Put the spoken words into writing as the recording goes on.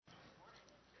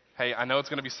Hey, I know it's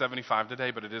going to be 75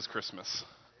 today, but it is Christmas.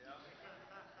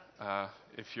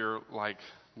 If you're like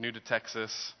new to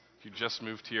Texas, if you just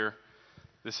moved here,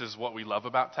 this is what we love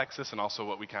about Texas and also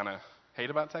what we kind of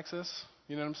hate about Texas.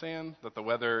 You know what I'm saying? That the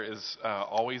weather is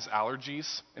always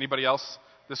allergies. Anybody else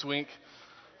this week?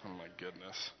 Oh my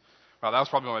goodness. Wow, that was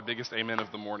probably my biggest amen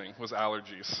of the morning was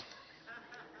allergies.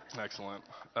 Excellent.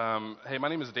 Hey, my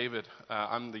name is David.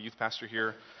 I'm the youth pastor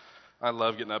here. I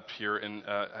love getting up here and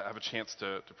have a chance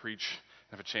to preach,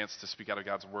 have a chance to speak out of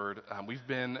God's word. We've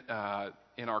been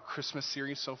in our Christmas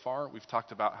series so far. We've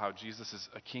talked about how Jesus is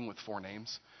a king with 4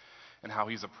 names and how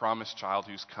he's a promised child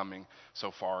who's coming so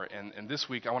far. And this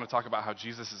week, I want to talk about how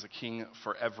Jesus is a king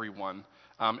for everyone.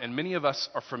 And many of us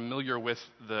are familiar with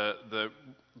the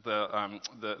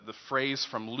phrase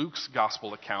from Luke's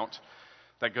gospel account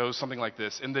that goes something like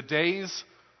this: in the days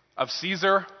of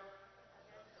Caesar.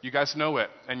 You guys know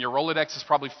it. And your Rolodex is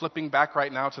probably flipping back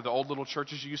right now to the old little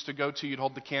churches you used to go to. You'd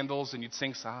hold the candles and you'd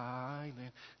sing Silent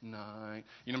Night.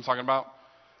 You know what I'm talking about?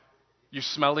 You're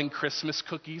smelling Christmas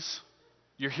cookies.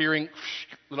 You're hearing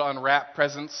little unwrapped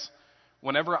presents.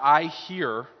 Whenever I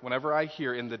hear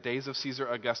in the days of Caesar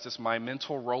Augustus, my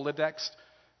mental Rolodex,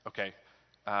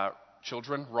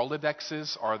 children,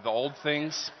 Rolodexes are the old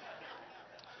things.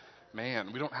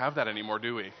 Man, we don't have that anymore,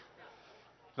 do we?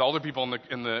 The older people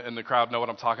in the crowd know what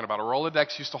I'm talking about. A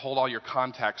Rolodex used to hold all your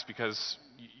contacts because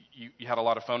you had a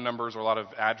lot of phone numbers or a lot of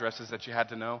addresses that you had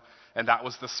to know, and that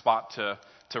was the spot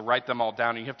to write them all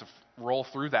down. And you have to roll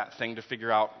through that thing to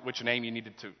figure out which name you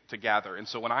needed to gather. And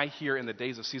so when I hear in the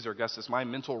days of Caesar Augustus, my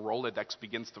mental Rolodex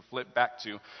begins to flip back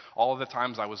to all of the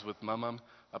times I was with Mum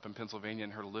up in Pennsylvania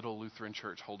in her little Lutheran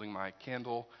church holding my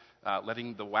candle,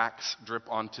 letting the wax drip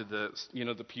onto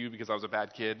the pew because I was a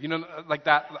bad kid. Like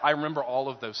that. I remember all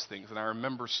of those things, and I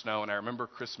remember snow, and I remember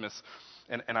Christmas,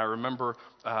 and I remember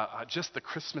just the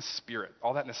Christmas spirit.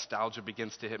 All that nostalgia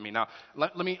begins to hit me. Now,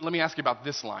 let me ask you about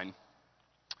this line.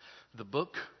 The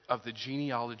book of the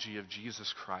genealogy of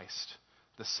Jesus Christ,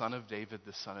 the son of David,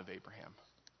 the son of Abraham.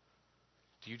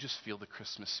 Do you just feel the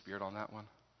Christmas spirit on that one?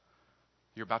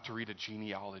 You're about to read a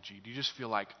genealogy. Do you just feel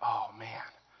like, oh man,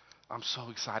 I'm so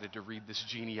excited to read this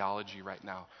genealogy right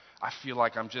now. I feel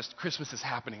like Christmas is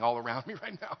happening all around me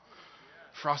right now.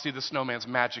 Frosty the Snowman's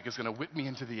magic is going to whip me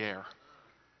into the air.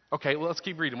 Okay, well, let's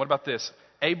keep reading. What about this?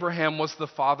 Abraham was the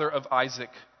father of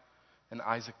Isaac, and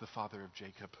Isaac the father of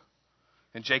Jacob.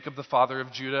 And Jacob the father of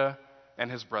Judah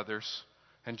and his brothers.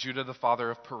 And Judah the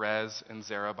father of Perez and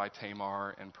Zerah by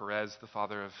Tamar. And Perez the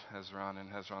father of Hezron, and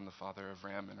Hezron the father of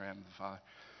Ram, and Ram the father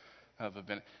of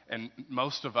Abimelech. And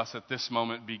most of us at this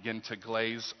moment begin to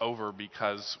glaze over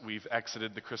because we've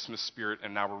exited the Christmas spirit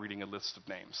and now we're reading a list of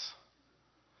names.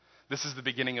 This is the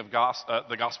beginning of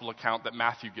the gospel account that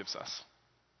Matthew gives us.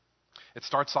 It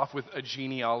starts off with a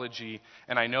genealogy,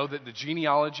 and I know that the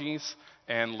genealogies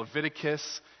and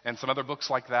Leviticus and some other books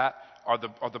like that are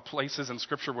the places in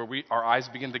Scripture where our eyes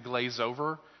begin to glaze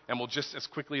over, and we'll just as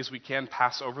quickly as we can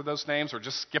pass over those names or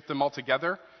just skip them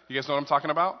altogether. You guys know what I'm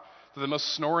talking about? They're the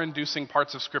most snore-inducing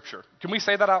parts of Scripture. Can we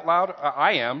say that out loud?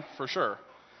 I am, for sure.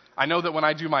 I know that when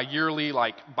I do my yearly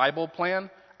Bible plan,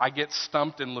 I get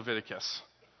stumped in Leviticus.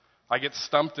 I get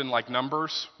stumped in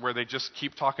Numbers, where they just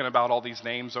keep talking about all these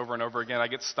names over and over again. I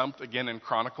get stumped again in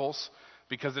Chronicles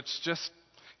because it's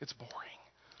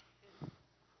boring.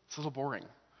 It's a little boring,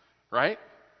 right?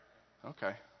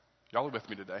 Okay, y'all are with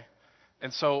me today.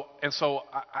 And so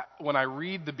when I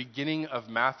read the beginning of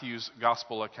Matthew's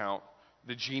gospel account,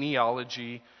 the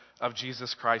genealogy of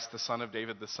Jesus Christ, the son of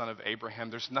David, the son of Abraham,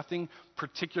 there's nothing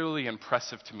particularly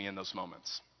impressive to me in those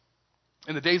moments.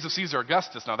 In the days of Caesar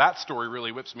Augustus, now that story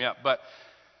really whips me up, but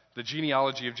the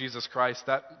genealogy of Jesus Christ,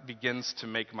 that begins to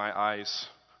make my eyes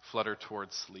flutter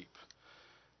towards sleep.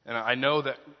 And I know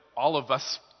that all of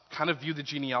us kind of view the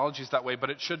genealogies that way,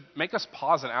 but it should make us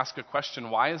pause and ask a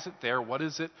question. Why is it there? What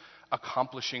is it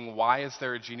accomplishing? Why is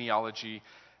there a genealogy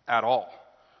at all?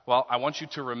 Well, I want you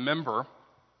to remember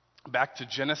back to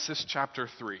Genesis chapter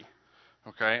 3.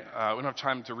 Okay, we don't have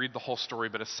time to read the whole story,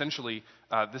 but essentially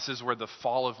this is where the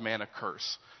fall of man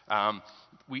occurs.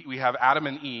 We have Adam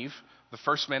and Eve, the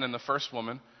first man and the first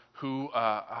woman, who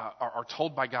are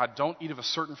told by God, don't eat of a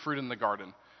certain fruit in the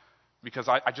garden, because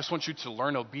I just want you to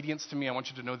learn obedience to me. I want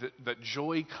you to know that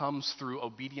joy comes through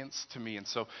obedience to me. And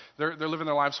so they're living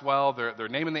their lives well, they're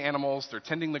naming the animals, they're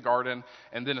tending the garden,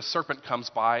 and then a serpent comes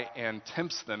by and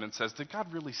tempts them and says, did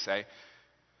God really say,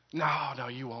 no,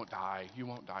 you won't die. You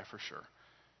won't die for sure.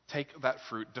 Take that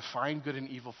fruit, define good and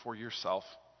evil for yourself,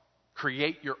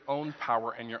 create your own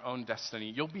power and your own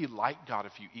destiny. You'll be like God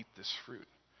if you eat this fruit.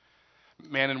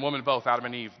 Man and woman both, Adam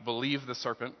and Eve, believe the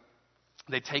serpent.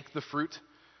 They take the fruit.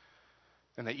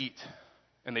 and they eat.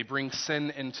 And they bring sin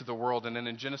into the world. And then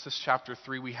in Genesis chapter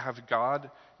 3, we have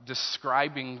God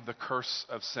describing the curse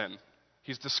of sin.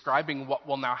 He's describing what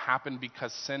will now happen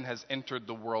because sin has entered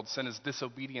the world. Sin is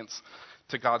disobedience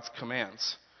to God's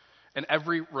commands. And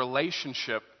every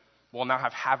relationship will now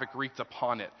have havoc wreaked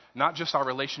upon it. Not just our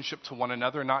relationship to one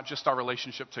another, not just our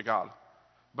relationship to God,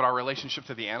 but our relationship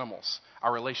to the animals,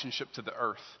 our relationship to the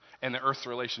earth, and the earth's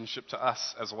relationship to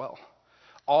us as well.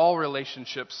 All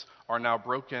relationships are now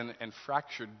broken and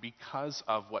fractured because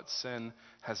of what sin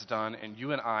has done, and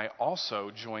you and I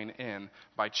also join in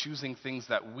by choosing things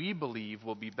that we believe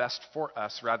will be best for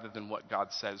us rather than what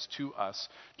God says to us.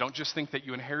 Don't just think that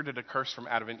you inherited a curse from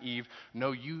Adam and Eve.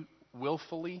 No, you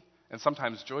willfully and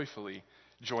sometimes joyfully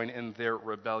join in their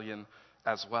rebellion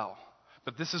as well.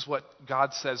 But this is what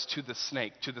God says to the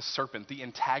snake, to the serpent, the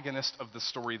antagonist of the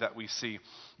story that we see.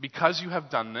 Because you have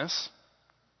done this,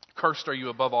 cursed are you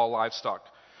above all livestock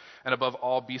and above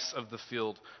all beasts of the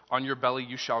field. On your belly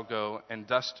you shall go, and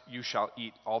dust you shall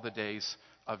eat all the days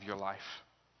of your life.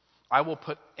 I will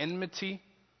put enmity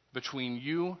between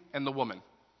you and the woman.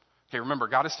 Okay, remember,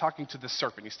 God is talking to the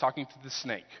serpent. He's talking to the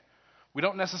snake. We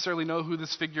don't necessarily know who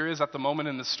this figure is at the moment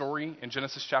in the story in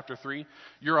Genesis chapter 3.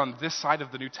 You're on this side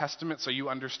of the New Testament, so you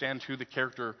understand who the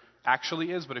character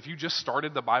actually is. But if you just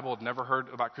started the Bible, had never heard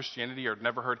about Christianity or had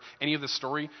never heard any of the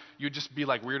story, you'd just be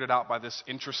like weirded out by this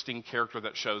interesting character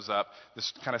that shows up,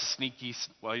 this kind of sneaky,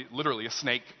 well, literally a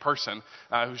snake person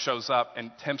who shows up and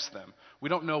tempts them. We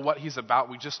don't know what he's about.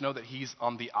 We just know that he's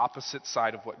on the opposite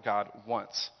side of what God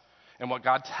wants. And what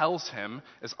God tells him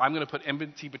is, I'm going to put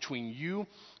enmity between you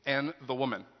and the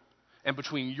woman, and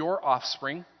between your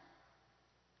offspring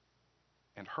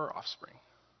and her offspring.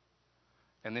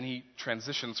 And then he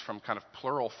transitions from kind of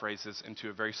plural phrases into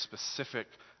a very specific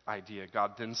idea.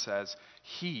 God then says,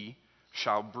 he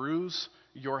shall bruise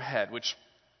your head, which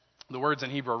the words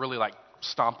in Hebrew are really like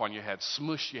stomp on your head,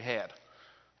 smush your head.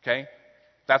 Okay?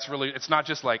 That's really, it's not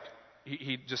just like,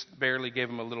 he just barely gave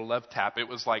him a little love tap. It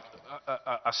was like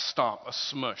a stomp, a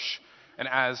smush. And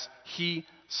as he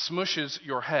smushes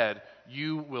your head,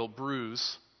 you will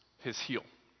bruise his heel.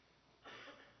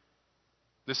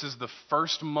 This is the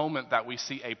first moment that we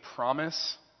see a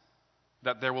promise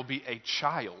that there will be a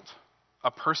child,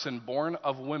 a person born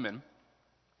of woman,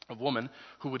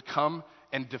 who would come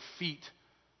and defeat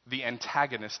the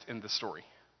antagonist in the story.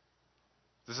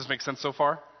 Does this make sense so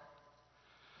far?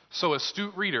 So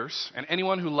astute readers and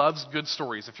anyone who loves good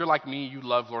stories, if you're like me, you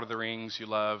love Lord of the Rings, you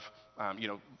love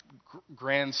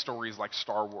grand stories like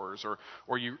Star Wars,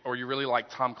 or you really like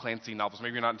Tom Clancy novels.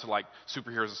 Maybe you're not into like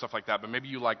superheroes and stuff like that, but maybe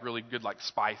you like really good like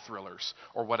spy thrillers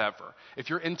or whatever. If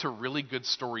you're into really good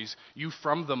stories, you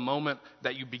from the moment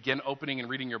that you begin opening and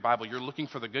reading your Bible, you're looking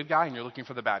for the good guy and you're looking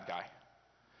for the bad guy.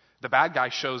 The bad guy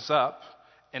shows up,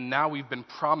 and now we've been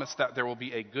promised that there will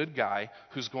be a good guy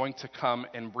who's going to come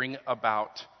and bring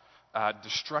about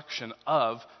destruction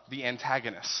of the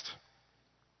antagonist.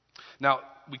 Now,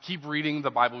 we keep reading the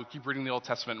Bible, we keep reading the Old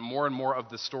Testament, more and more of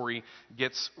the story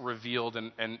gets revealed,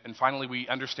 and finally we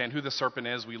understand who the serpent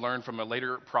is. We learn from a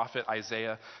later prophet,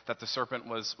 Isaiah, that the serpent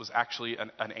was actually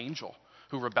an angel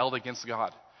who rebelled against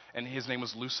God, and his name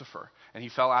was Lucifer, and he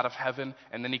fell out of heaven,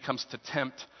 and then he comes to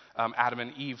tempt Adam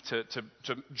and Eve to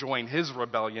join his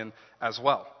rebellion as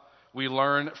well. We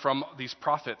learn from these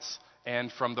prophets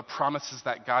and from the promises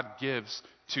that God gives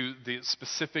to the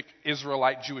specific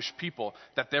Israelite Jewish people,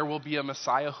 that there will be a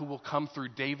Messiah who will come through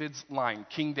David's line.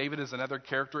 King David is another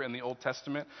character in the Old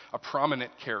Testament, a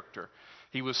prominent character.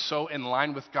 He was so in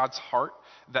line with God's heart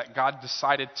that God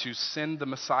decided to send the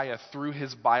Messiah through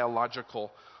his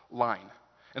biological line.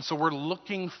 And so we're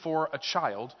looking for a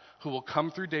child who will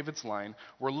come through David's line.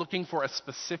 We're looking for a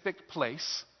specific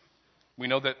place. We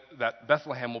know that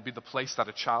Bethlehem will be the place that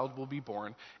a child will be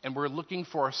born, and we're looking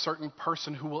for a certain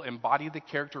person who will embody the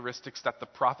characteristics that the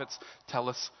prophets tell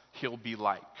us he'll be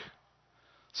like.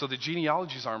 So the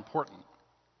genealogies are important.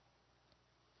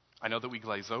 I know that we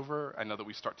glaze over, I know that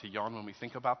we start to yawn when we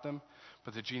think about them,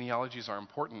 but the genealogies are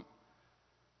important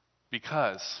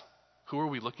because who are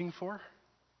we looking for?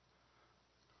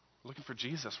 We're looking for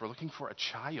Jesus. We're looking for a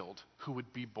child who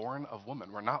would be born of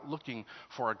woman. We're not looking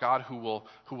for a God who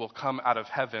will come out of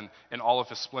heaven in all of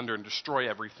his splendor and destroy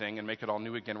everything and make it all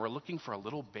new again. We're looking for a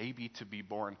little baby to be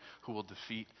born who will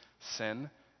defeat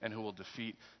sin and who will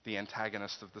defeat the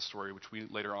antagonist of the story, which we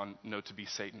later on know to be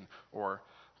Satan or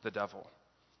the devil.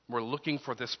 We're looking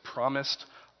for this promised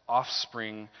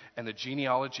offspring, and the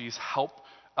genealogies help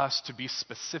us to be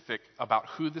specific about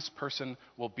who this person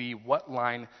will be, what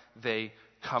line they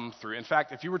come through. In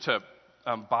fact, if you were to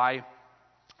buy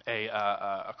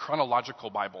a chronological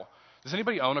Bible, Does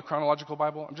anybody own a chronological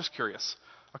Bible? I'm just curious.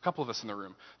 A couple of us in the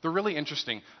room. They're really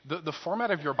interesting. The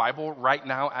format of your Bible right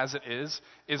now as it is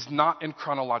not in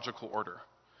chronological order.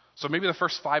 So maybe the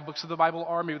first 5 books of the Bible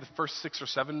are, maybe the first 6 or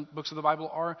 7 books of the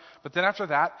Bible are, but then after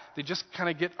that, they just kind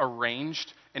of get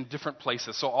arranged in different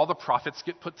places. So all the prophets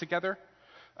get put together,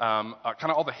 kind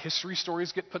of all the history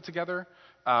stories get put together,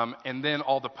 and then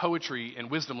all the poetry and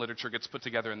wisdom literature gets put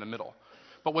together in the middle.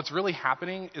 But what's really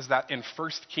happening is that in 1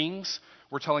 Kings,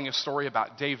 we're telling a story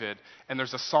about David, and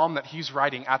there's a psalm that he's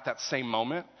writing at that same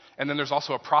moment, and then there's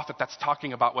also a prophet that's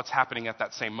talking about what's happening at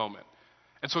that same moment.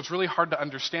 And so it's really hard to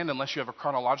understand unless you have a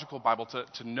chronological Bible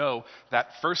to know that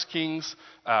 1 Kings,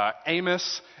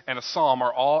 Amos, and a psalm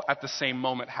are all at the same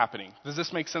moment happening. Does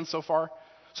this make sense so far?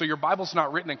 So your Bible's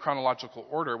not written in chronological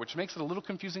order, which makes it a little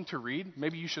confusing to read.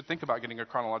 Maybe you should think about getting a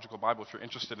chronological Bible if you're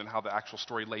interested in how the actual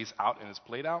story lays out and is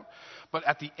played out. But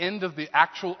at the end of the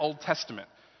actual Old Testament,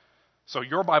 so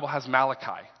your Bible has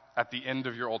Malachi at the end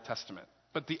of your Old Testament.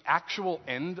 But the actual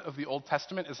end of the Old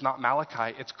Testament is not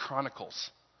Malachi, it's Chronicles.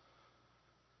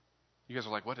 You guys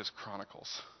are like, what is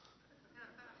Chronicles?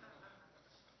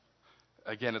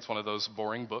 Again, it's one of those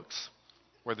boring books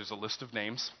where there's a list of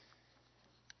names,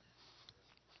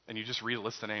 and you just read a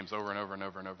list of names over and over and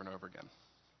over and over and over again.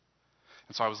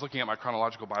 And so I was looking at my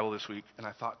chronological Bible this week, and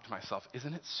I thought to myself,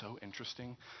 isn't it so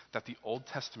interesting that the Old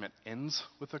Testament ends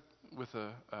with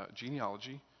a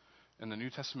genealogy, and the New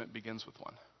Testament begins with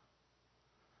one?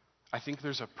 I think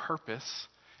there's a purpose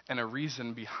and a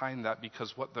reason behind that,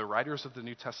 because what the writers of the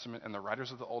New Testament and the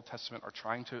writers of the Old Testament are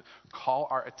trying to call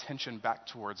our attention back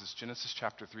towards is Genesis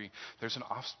chapter 3. There's an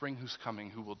offspring who's coming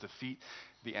who will defeat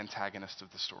the antagonist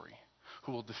of the story,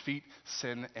 who will defeat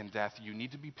sin and death. You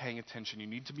need to be paying attention. You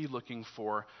need to be looking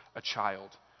for a child.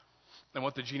 And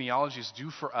what the genealogies do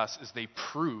for us is they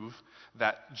prove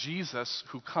that Jesus,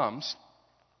 who comes,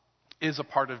 is a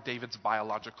part of David's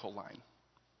biological line.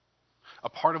 A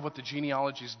part of what the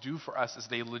genealogies do for us is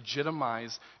they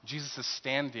legitimize Jesus'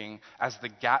 standing as the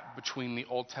gap between the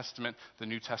Old Testament, the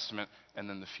New Testament, and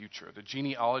then the future. The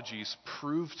genealogies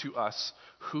prove to us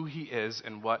who he is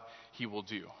and what he will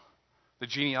do. The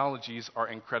genealogies are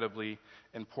incredibly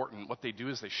important. What they do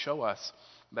is they show us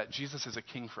that Jesus is a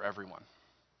king for everyone.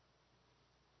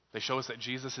 They show us that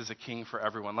Jesus is a king for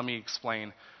everyone. Let me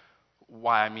explain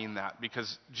why I mean that.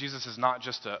 Because Jesus is not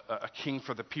just a king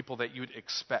for the people that you'd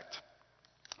expect.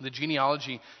 The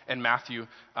genealogy in Matthew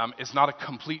is not a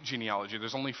complete genealogy.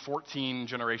 There's only 14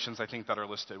 generations, I think, that are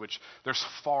listed, which there's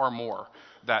far more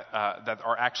that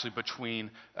are actually between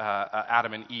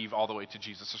Adam and Eve all the way to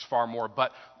Jesus. There's far more,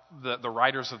 but the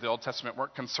writers of the Old Testament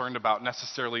weren't concerned about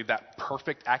necessarily that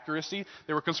perfect accuracy.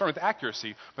 They were concerned with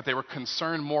accuracy, but they were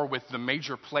concerned more with the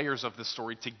major players of the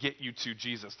story to get you to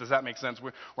Jesus. Does that make sense?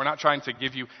 We're not trying to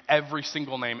give you every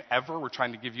single name ever. We're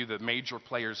trying to give you the major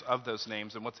players of those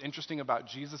names. And what's interesting about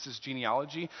Jesus'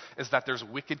 genealogy is that there's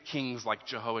wicked kings like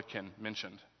Jehoiakim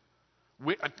mentioned.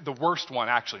 The worst one,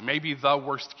 actually. Maybe the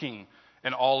worst king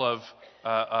in all of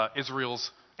Israel's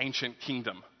ancient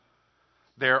kingdom.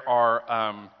 There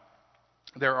are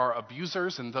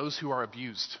abusers and those who are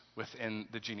abused within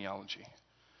the genealogy.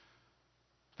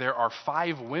 There are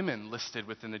 5 women listed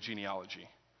within the genealogy.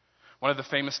 One of the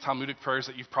famous Talmudic prayers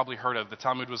that you've probably heard of, the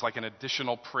Talmud was like an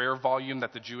additional prayer volume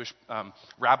that the Jewish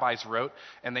rabbis wrote,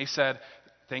 and they said,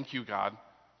 "Thank you, God,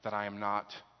 that I am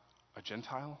not a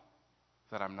Gentile,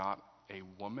 that I'm not a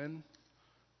woman,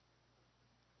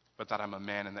 but that I'm a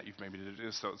man and that you've made me to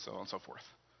do so on and so forth."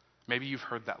 Maybe you've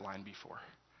heard that line before.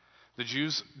 The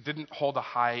Jews didn't hold a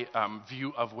high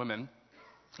view of women,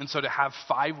 and so to have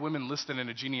 5 women listed in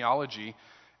a genealogy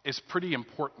is pretty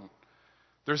important.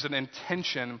 There's an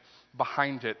intention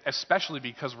behind it, especially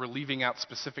because we're leaving out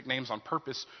specific names on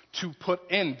purpose to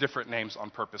put in different names on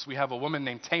purpose. We have a woman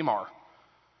named Tamar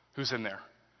who's in there.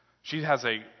 She has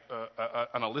an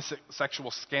illicit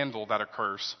sexual scandal that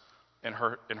occurs in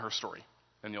her story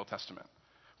in the Old Testament.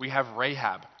 We have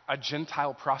Rahab, a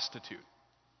Gentile prostitute.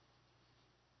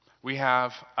 We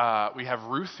have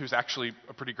Ruth, who's actually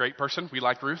a pretty great person. We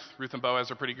like Ruth. Ruth and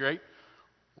Boaz are pretty great.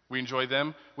 We enjoy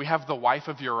them. We have the wife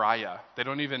of Uriah. They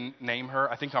don't even name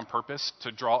her, I think on purpose,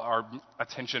 to draw our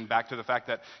attention back to the fact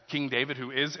that King David,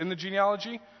 who is in the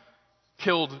genealogy,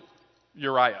 killed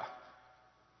Uriah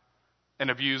and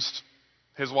abused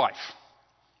his wife.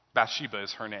 Bathsheba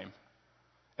is her name.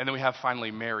 And then we have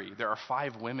finally Mary. There are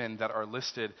 5 women that are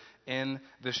listed in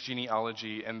this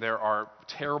genealogy, and there are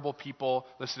terrible people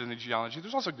listed in the genealogy.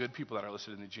 There's also good people that are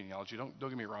listed in the genealogy, don't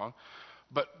get me wrong.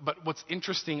 But what's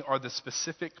interesting are the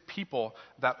specific people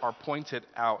that are pointed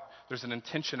out. There's an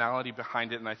intentionality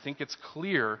behind it, and I think it's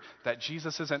clear that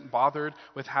Jesus isn't bothered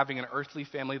with having an earthly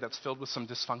family that's filled with some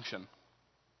dysfunction.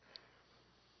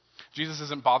 Jesus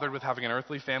isn't bothered with having an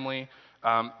earthly family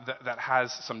that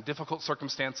has some difficult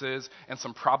circumstances and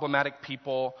some problematic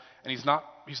people, and he's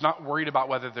not worried about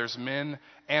whether there's men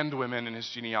and women in his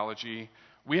genealogy.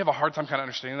 We have a hard time kind of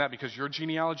understanding that because your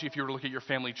genealogy, if you were to look at your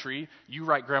family tree, you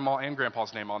write grandma and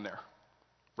grandpa's name on there,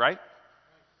 right?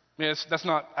 I mean, that's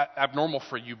not abnormal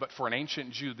for you, but for an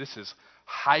ancient Jew, this is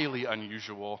highly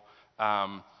unusual,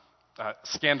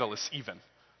 scandalous even,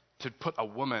 to put a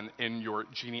woman in your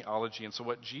genealogy. And so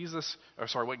what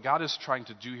God is trying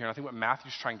to do here, and I think what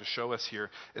Matthew's trying to show us here,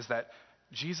 is that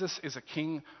Jesus is a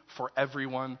king for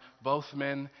everyone, both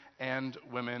men and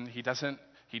women. He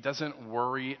doesn't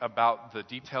worry about the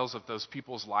details of those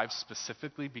people's lives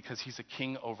specifically because he's a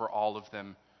king over all of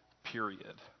them,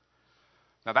 period.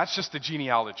 Now that's just the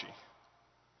genealogy.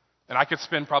 And I could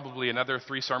spend probably another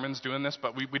 3 sermons doing this,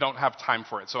 but we don't have time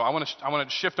for it. So I want to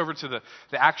shift over to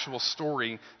the actual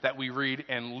story that we read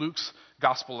in Luke's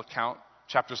gospel account,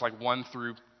 chapters like 1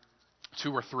 through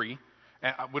 2 or 3.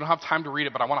 And we don't have time to read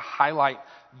it, but I want to highlight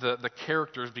the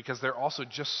characters because they're also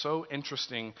just so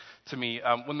interesting to me.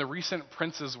 When the recent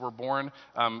princes were born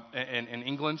in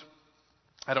England,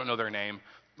 I don't know their names,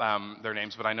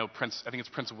 but I know I think it's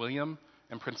Prince William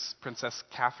and Princess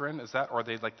Catherine. Is that, or are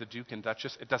they like the Duke and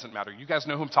Duchess? It doesn't matter. You guys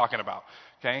know who I'm talking about,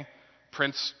 okay?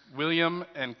 Prince William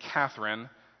and Catherine,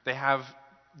 they had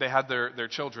their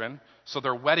children, so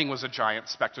their wedding was a giant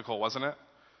spectacle, wasn't it?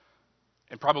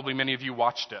 And probably many of you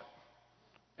watched it.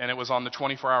 And it was on the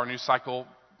 24-hour news cycle,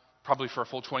 probably for a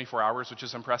full 24 hours, which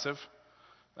is impressive.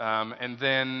 And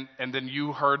then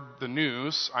you heard the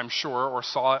news, I'm sure, or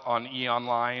saw it on E!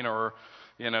 Online or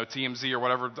TMZ or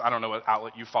whatever, I don't know what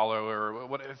outlet you follow,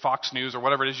 or Fox News or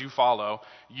whatever it is you follow.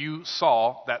 You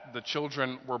saw that the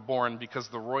children were born because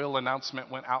the royal announcement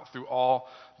went out through all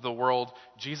the world.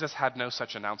 Jesus had no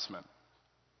such announcement.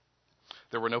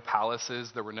 There were no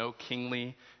palaces. There were no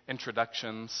kingly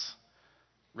introductions.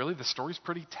 Really, the story's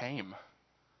pretty tame.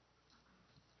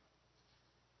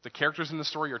 The characters in the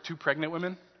story are 2 pregnant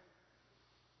women,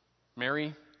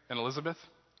 Mary and Elizabeth.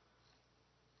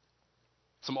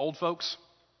 Some old folks,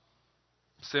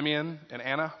 Simeon and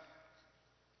Anna.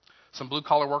 Some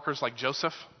blue-collar workers like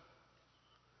Joseph.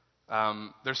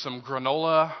 There's some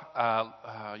granola.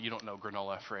 You don't know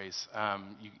granola phrase.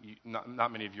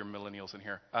 Not many of your millennials in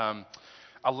here.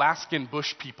 Alaskan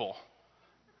bush people.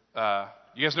 You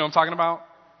guys know what I'm talking about?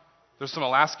 There's some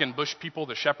Alaskan bush people,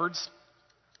 the shepherds.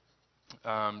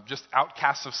 Just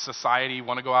outcasts of society,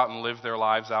 want to go out and live their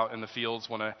lives out in the fields,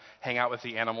 want to hang out with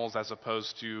the animals as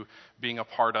opposed to being a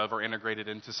part of or integrated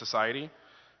into society.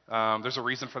 There's a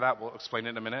reason for that. We'll explain it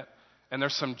in a minute. And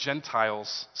there's some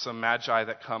Gentiles, some magi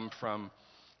that come from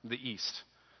the east.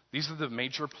 These are the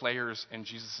major players in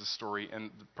Jesus' story, and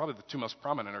probably the 2 most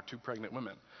prominent are 2 pregnant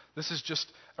women. This is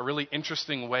just a really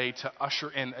interesting way to usher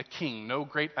in a king. No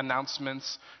great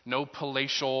announcements, no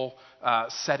palatial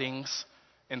settings.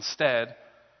 Instead,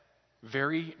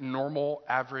 very normal,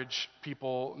 average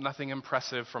people, nothing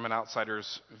impressive from an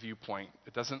outsider's viewpoint.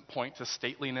 It doesn't point to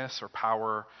stateliness or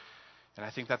power, and I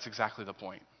think that's exactly the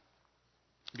point.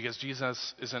 Because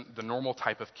Jesus isn't the normal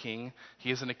type of king.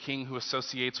 He isn't a king who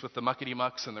associates with the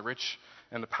muckety-mucks and the rich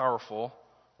and the powerful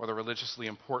or the religiously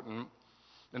important.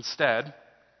 Instead,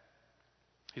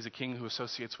 he's a king who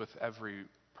associates with every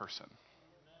person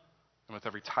and with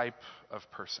every type of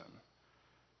person.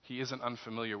 He isn't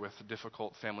unfamiliar with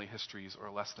difficult family histories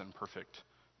or less than perfect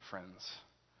friends.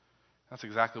 That's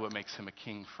exactly what makes him a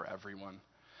king for everyone.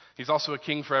 He's also a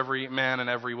king for every man and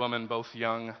every woman, both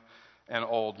young and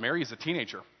old. Mary is a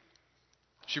teenager.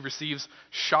 She receives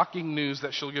shocking news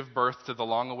that she'll give birth to the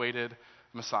long-awaited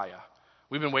Messiah.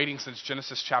 We've been waiting since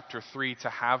Genesis chapter 3 to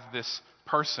have this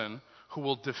person who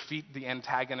will defeat the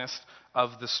antagonist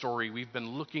of the story. We've been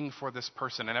looking for this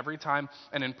person, and every time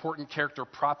an important character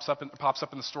pops up in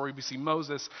the story, we see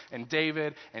Moses and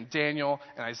David and Daniel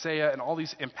and Isaiah and all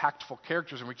these impactful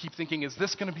characters, and we keep thinking, is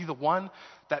this going to be the one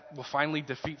that will finally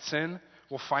defeat sin,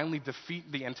 will finally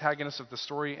defeat the antagonist of the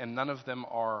story? And none of them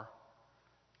are.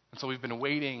 And so we've been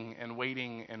waiting and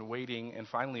waiting and waiting, and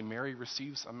finally Mary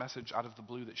receives a message out of the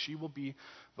blue that she will be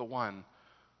the one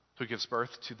who gives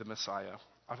birth to the Messiah.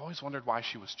 I've always wondered why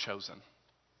she was chosen. Have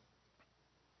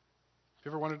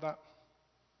you ever wondered that?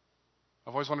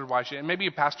 I've always wondered why and maybe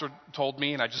a pastor told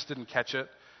me and I just didn't catch it,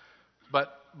 but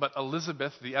but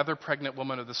Elizabeth, the other pregnant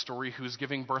woman of the story, who's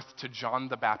giving birth to John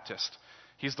the Baptist.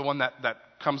 He's the one that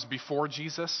comes before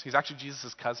Jesus. He's actually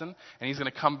Jesus' cousin, and he's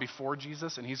going to come before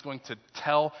Jesus, and he's going to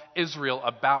tell Israel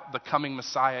about the coming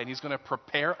Messiah, and he's going to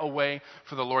prepare a way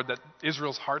for the Lord, that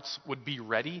Israel's hearts would be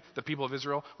ready, the people of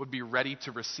Israel would be ready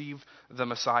to receive the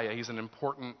Messiah. He's an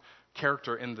important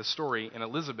character in the story, and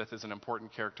Elizabeth is an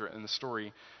important character in the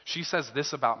story. She says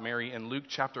this about Mary in Luke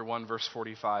chapter 1, verse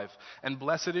 45, "And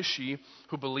blessed is she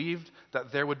who believed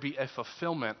that there would be a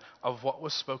fulfillment of what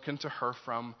was spoken to her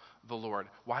from the Lord."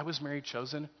 Why was Mary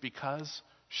chosen? Because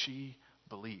she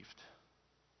believed.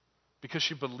 Because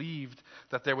she believed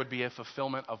that there would be a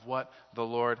fulfillment of what the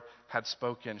Lord had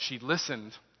spoken. She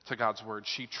listened to God's word.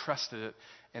 She trusted it,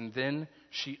 and then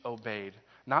she obeyed.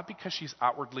 Not because she's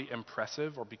outwardly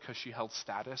impressive or because she held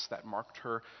status that marked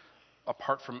her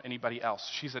apart from anybody else.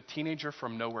 She's a teenager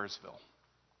from Nowheresville.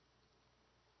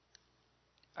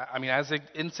 I mean, as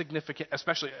insignificant,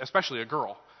 especially a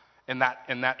girl in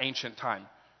that ancient time.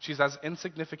 She's as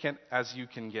insignificant as you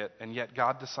can get, and yet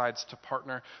God decides to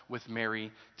partner with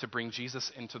Mary to bring Jesus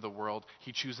into the world.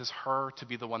 He chooses her to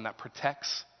be the one that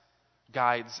protects,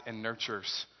 guides, and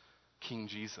nurtures King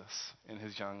Jesus in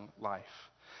his young life.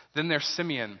 Then there's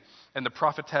Simeon and the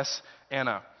prophetess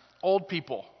Anna. Old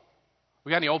people.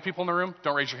 We got any old people in the room?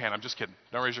 Don't raise your hand. I'm just kidding.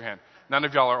 Don't raise your hand. None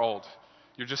of y'all are old.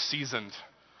 You're just seasoned.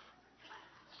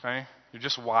 Okay? You're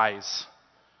just wise.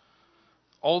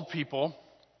 Old people,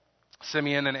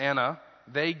 Simeon and Anna,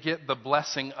 they get the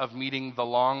blessing of meeting the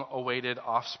long-awaited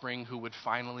offspring who would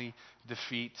finally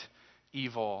defeat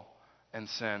evil and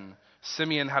sin.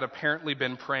 Simeon had apparently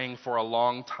been praying for a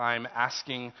long time,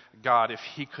 asking God if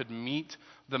he could meet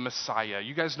the Messiah.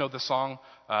 You guys know the song,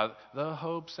 "The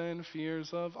hopes and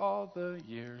fears of all the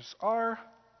years are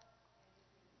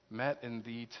met in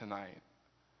thee tonight."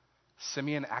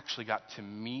 Simeon actually got to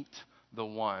meet the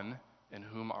one in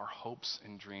whom our hopes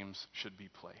and dreams should be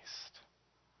placed.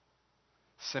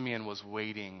 Simeon was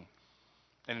waiting,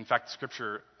 and in fact,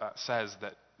 Scripture says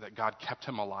that God kept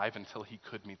him alive until he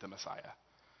could meet the Messiah.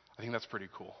 I think that's pretty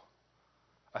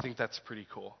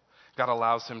cool. God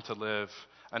allows him to live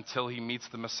until he meets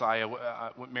the Messiah.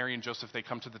 Mary and Joseph, they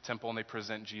come to the temple and they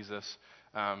present Jesus.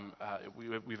 We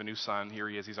have a new son. Here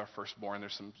he is. He's our firstborn.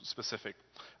 There's some specific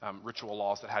ritual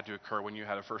laws that had to occur when you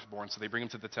had a firstborn. So they bring him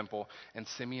to the temple, and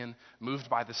Simeon, moved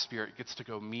by the Spirit, gets to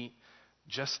go meet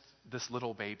just this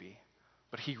little baby.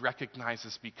 But he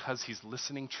recognizes, because he's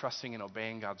listening, trusting, and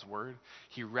obeying God's word,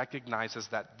 he recognizes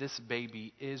that this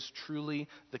baby is truly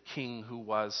the king who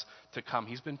was to come.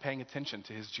 He's been paying attention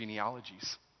to his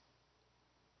genealogies.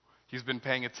 He's been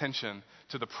paying attention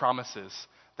to the promises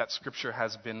that Scripture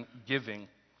has been giving.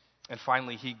 And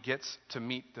finally, he gets to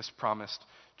meet this promised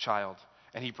child.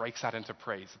 And he breaks out into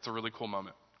praise. It's a really cool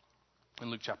moment in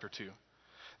Luke chapter 2.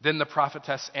 Then the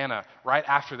prophetess Anna, right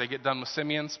after they get done with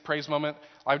Simeon's praise moment,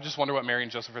 I just wonder what Mary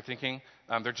and Joseph are thinking.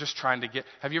 They're just trying to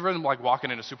have you ever been walking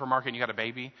in a supermarket and you got a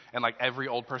baby and every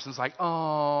old person's like,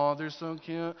 "Oh, they're so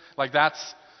cute."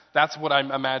 That's what I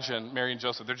imagine Mary and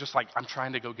Joseph. They're just I'm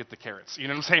trying to go get the carrots. You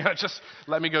know what I'm saying? Just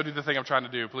let me go do the thing I'm trying to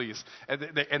do, please.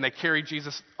 And they carry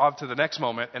Jesus on to the next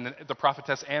moment, and then the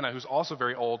prophetess Anna, who's also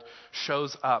very old,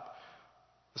 shows up.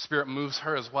 The Spirit moves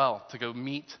her as well to go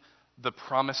meet the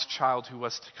promised child who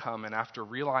was to come. And after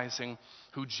realizing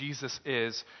who Jesus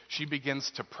is, she begins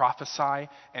to prophesy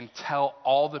and tell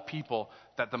all the people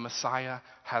that the Messiah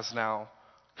has now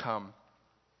come.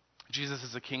 Jesus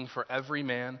is a king for every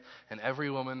man and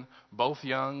every woman, both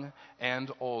young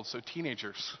and old. So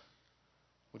teenagers,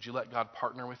 would you let God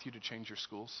partner with you to change your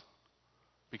schools?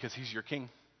 Because he's your king.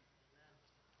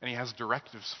 And he has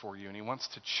directives for you, and he wants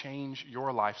to change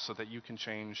your life so that you can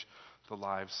change the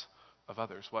lives of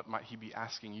others. What might he be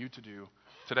asking you to do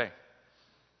today?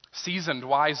 Seasoned,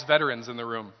 wise veterans in the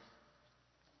room.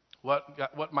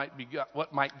 What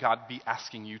might God be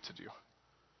asking you to do?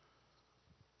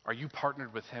 Are you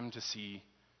partnered with him to see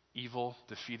evil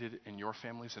defeated in your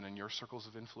families and in your circles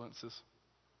of influences?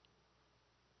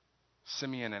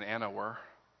 Simeon and Anna were.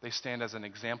 They stand as an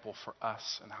example for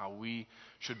us and how we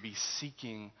should be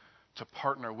seeking to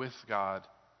partner with God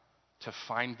to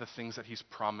find the things that he's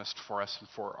promised for us and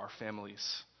for our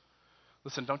families.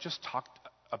 Listen, don't just talk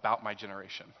about my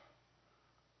generation.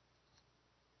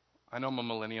 I know I'm a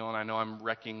millennial, and I know I'm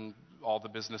wrecking all the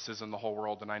businesses in the whole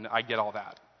world, and I get all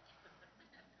that.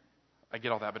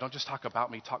 But don't just talk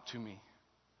about me, talk to me.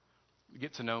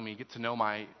 Get to know me, get to know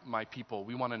my people.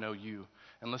 We want to know you.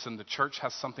 And listen, the church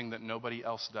has something that nobody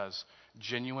else does: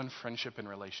 genuine friendship and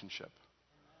relationship.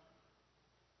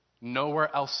 Nowhere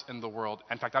else in the world.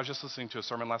 In fact, I was just listening to a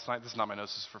sermon last night. This is not my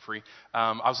notes, this is for free.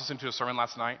 I was listening to a sermon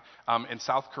last night. In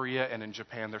South Korea and in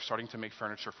Japan, they're starting to make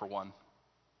furniture for one.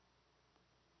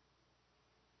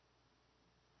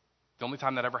 The only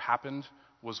time that ever happened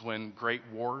was when great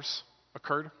wars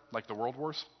occurred, like the World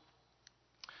Wars,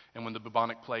 and when the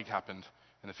bubonic plague happened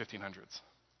in the 1500s.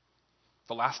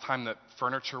 The last time that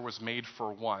furniture was made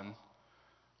for one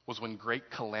was when great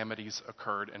calamities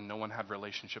occurred and no one had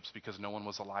relationships because no one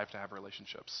was alive to have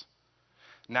relationships.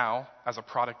 Now, as a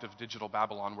product of digital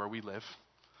Babylon where we live,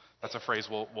 that's a phrase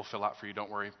we'll fill out for you,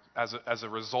 don't worry. As a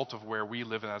result of where we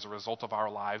live and as a result of our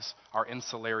lives, our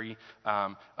insulary,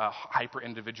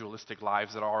 hyper-individualistic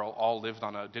lives that are all lived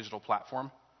on a digital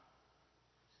platform,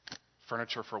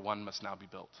 furniture for one must now be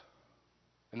built.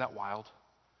 Isn't that wild?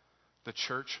 The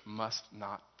church must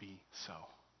not be so.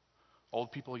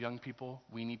 Old people, young people,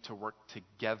 we need to work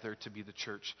together to be the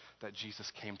church that Jesus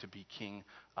came to be king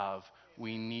of.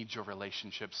 We need your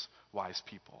relationships, wise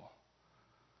people.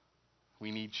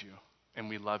 We need you, and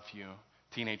we love you.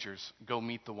 Teenagers, go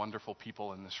meet the wonderful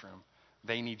people in this room.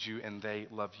 They need you, and they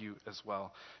love you as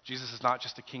well. Jesus is not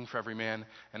just a king for every man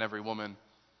and every woman.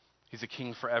 He's a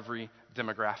king for every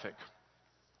demographic.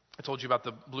 I told you about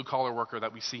the blue-collar worker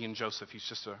that we see in Joseph. He's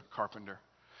just a carpenter.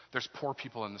 There's poor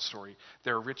people in the story.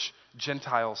 There are rich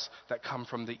Gentiles that come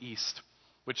from the east,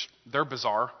 which they're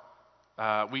bizarre.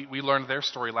 We learned their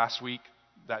story last week,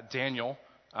 that Daniel,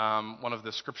 one of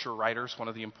the scripture writers, one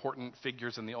of the important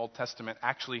figures in the Old Testament,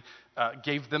 actually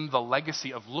gave them the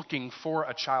legacy of looking for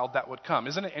a child that would come.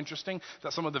 Isn't it interesting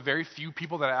that some of the very few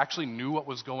people that actually knew what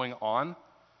was going on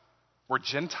were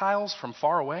Gentiles from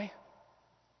far away?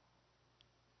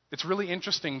 It's really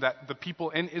interesting that the people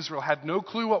in Israel had no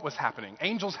clue what was happening.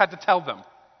 Angels had to tell them.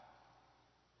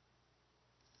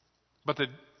 But the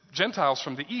Gentiles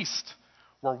from the east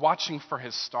were watching for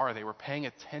his star. They were paying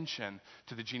attention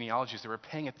to the genealogies. They were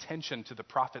paying attention to the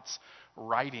prophets'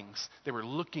 writings. They were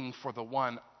looking for the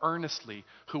one earnestly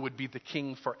who would be the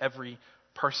king for every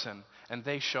person. And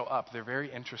they show up. They're very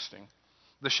interesting.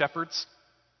 The shepherds,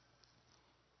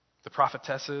 the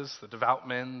prophetesses, the devout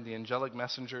men, the angelic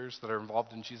messengers that are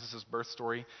involved in Jesus' birth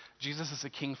story. Jesus is a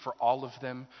king for all of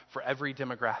them, for every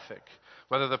demographic.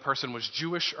 Whether the person was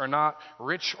Jewish or not,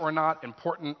 rich or not,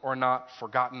 important or not,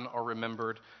 forgotten or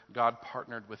remembered, God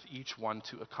partnered with each one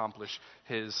to accomplish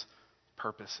his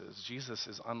purposes. Jesus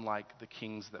is unlike the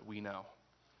kings that we know.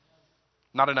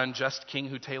 Not an unjust king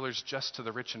who tailors just to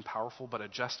the rich and powerful, but a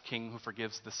just king who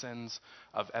forgives the sins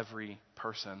of every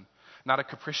person. Not a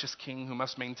capricious king who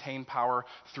must maintain power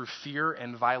through fear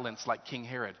and violence like King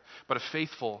Herod, but a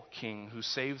faithful king who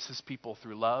saves his people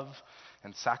through love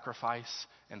and sacrifice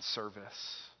and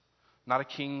service. Not a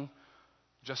king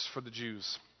just for the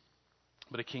Jews,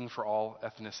 but a king for all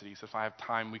ethnicities. If I have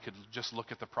time, we could just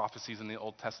look at the prophecies in the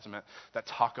Old Testament that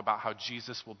talk about how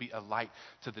Jesus will be a light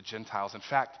to the Gentiles. In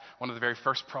fact, one of the very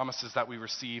first promises that we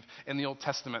receive in the Old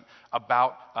Testament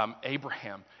about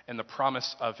Abraham and the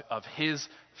promise of his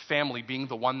family being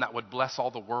the one that would bless all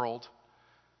the world,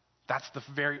 that's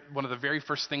one of the very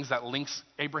first things that links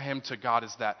Abraham to God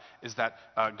is that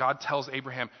God tells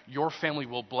Abraham, your family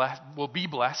will be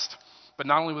blessed, but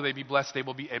not only will they be blessed, they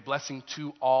will be a blessing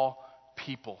to all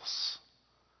peoples.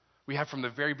 We have from the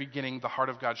very beginning the heart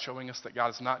of God showing us that God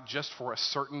is not just for a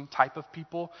certain type of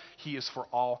people, he is for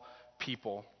all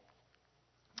people.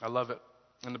 I love it.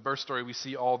 In the birth story, we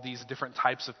see all these different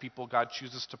types of people. God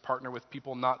chooses to partner with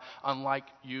people not unlike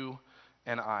you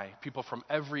and I. People from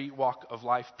every walk of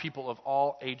life, people of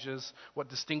all ages. What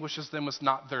distinguishes them is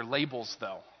not their labels,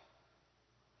 though.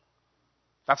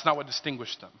 That's not what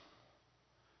distinguished them.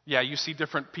 Yeah, you see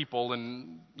different people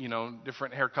and,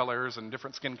 different hair colors and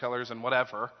different skin colors and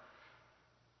whatever.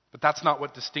 But that's not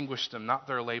what distinguished them, not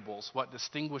their labels. What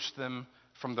distinguished them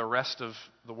from the rest of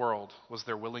the world was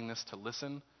their willingness to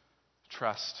listen,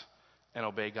 trust, and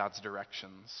obey God's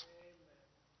directions.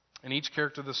 In each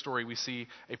character of the story, we see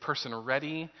a person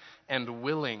ready and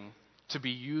willing to be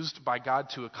used by God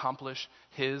to accomplish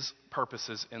his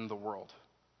purposes in the world.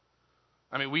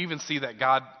 I mean, we even see that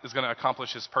God is going to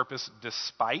accomplish his purpose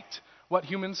despite what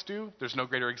humans do. There's no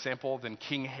greater example than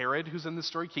King Herod, who's in this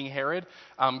story. King Herod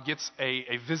gets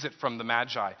a visit from the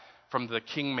Magi, from the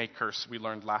kingmakers we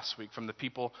learned last week, from the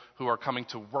people who are coming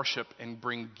to worship and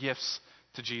bring gifts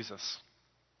to Jesus.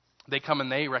 They come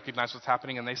and they recognize what's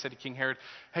happening, and they say to King Herod,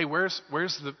 hey, where's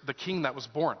the king that was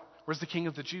born? Where's the king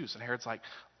of the Jews? And Herod's like,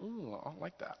 ooh, I don't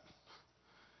like that.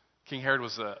 King Herod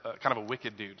was a kind of a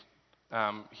wicked dude.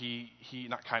 He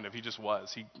just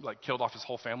was. He killed off his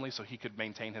whole family so he could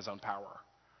maintain his own power.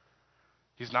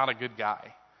 He's not a good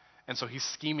guy. And so he's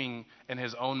scheming in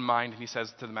his own mind, and he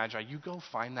says to the Magi, you go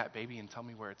find that baby and tell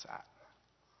me where it's at.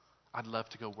 I'd love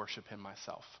to go worship him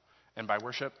myself. And by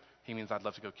worship, he means I'd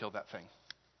love to go kill that thing.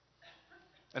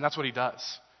 And that's what he does.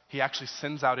 He actually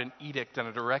sends out an edict and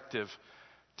a directive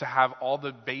to have all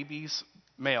the babies,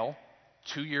 male,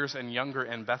 2 years and younger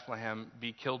in Bethlehem,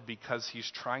 be killed because he's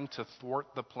trying to thwart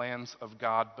the plans of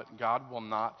God, but God will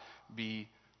not be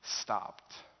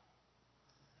stopped.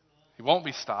 He won't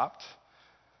be stopped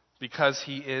because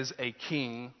he is a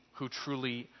king who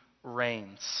truly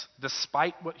reigns.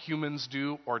 Despite what humans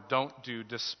do or don't do,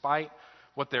 despite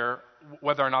whether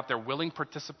or not they're willing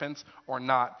participants or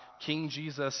not, King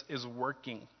Jesus is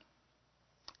working.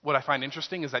 What I find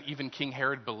interesting is that even King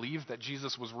Herod believed that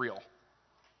Jesus was real. Did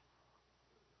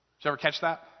you ever catch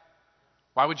that?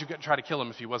 Why would you try to kill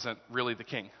him if he wasn't really the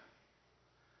king?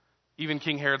 Even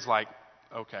King Herod's like,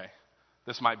 okay,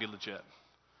 this might be legit.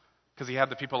 Because he had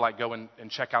the people like go and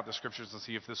check out the scriptures to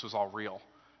see if this was all real.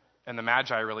 And the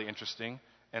Magi are really interesting,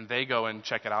 and they go and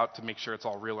check it out to make sure it's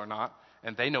all real or not.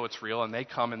 And they know it's real, and they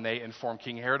come and they inform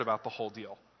King Herod about the whole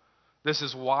deal. This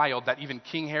is wild that even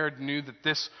King Herod knew that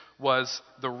this was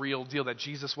the real deal, that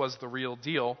Jesus was the real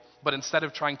deal. But instead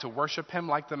of trying to worship him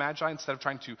like the Magi, instead of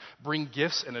trying to bring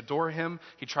gifts and adore him,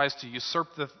 he tries to usurp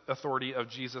the authority of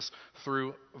Jesus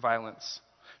through violence.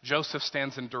 Joseph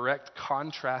stands in direct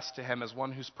contrast to him as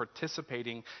one who's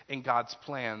participating in God's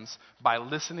plans by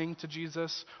listening to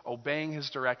Jesus, obeying his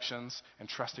directions, and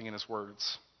trusting in his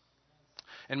words.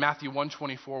 In Matthew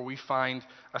 1:24, we find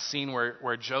a scene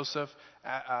where Joseph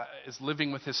is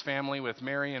living with his family, with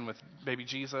Mary and with baby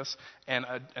Jesus, and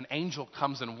an angel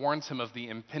comes and warns him of the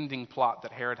impending plot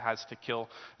that Herod has to kill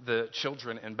the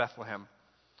children in Bethlehem.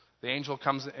 The angel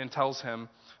comes and tells him,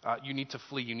 you need to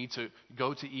flee, you need to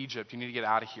go to Egypt, you need to get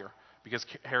out of here, because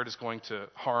Herod is going to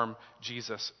harm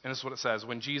Jesus. And this is what it says,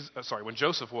 when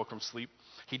Joseph woke from sleep,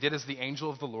 he did as the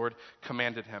angel of the Lord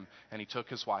commanded him, and he took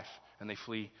his wife, and they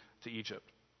flee to Egypt.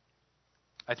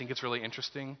 I think it's really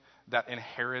interesting that in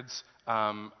Herod's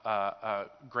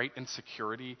great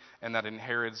insecurity and that in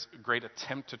Herod's great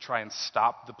attempt to try and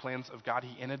stop the plans of God,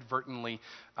 he inadvertently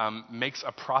makes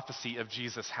a prophecy of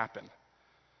Jesus happen.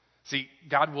 See,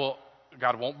 God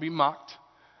won't be mocked,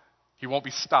 he won't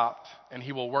be stopped, and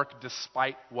he will work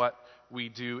despite what we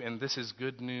do. And this is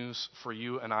good news for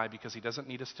you and I, because he doesn't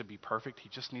need us to be perfect, he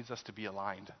just needs us to be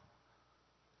aligned.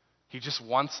 He just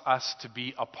wants us to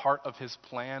be a part of his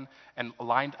plan and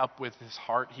lined up with his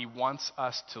heart. He wants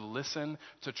us to listen,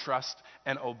 to trust,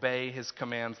 and obey his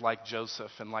commands like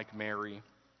Joseph and like Mary.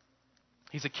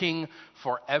 He's a king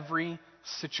for every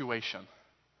situation.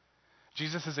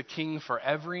 Jesus is a king for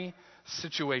every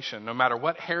situation. No matter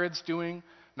what Herod's doing,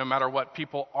 no matter what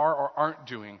people are or aren't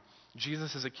doing,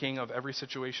 Jesus is a king of every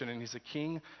situation, and he's a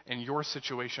king in your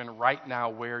situation right now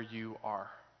where you are.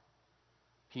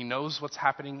 He knows what's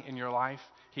happening in your life.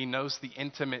 He knows the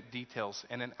intimate details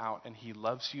in and out, and he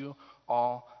loves you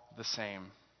all the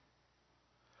same.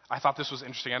 I thought this was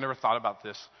interesting. I never thought about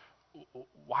this.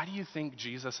 Why do you think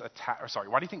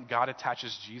why do you think God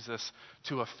attaches Jesus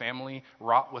to a family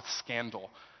wrought with scandal?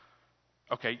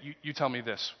 Okay, you tell me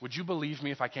this. Would you believe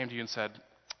me if I came to you and said,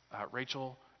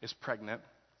 Rachel is pregnant,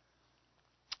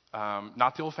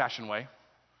 not the old-fashioned way,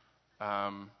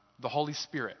 the Holy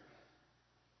Spirit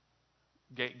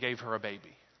gave her a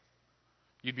baby?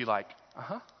 You'd be like,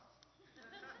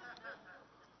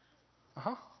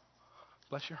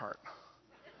 bless your heart.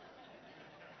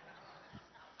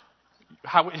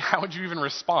 How would you even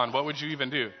respond? What would you even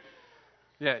do?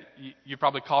 Yeah, you'd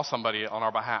probably call somebody on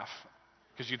our behalf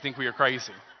because you'd think we are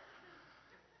crazy.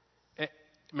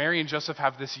 Mary and Joseph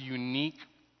have this unique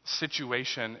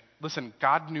situation. Listen,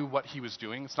 God knew what he was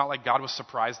doing. It's not like God was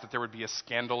surprised that there would be a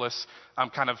scandalous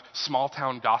kind of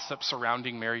small-town gossip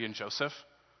surrounding Mary and Joseph.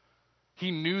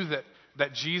 He knew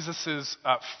that Jesus'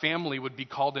 family would be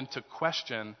called into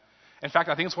question. In fact,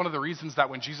 I think it's one of the reasons that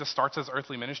when Jesus starts his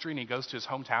earthly ministry and he goes to his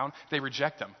hometown, they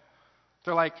reject him.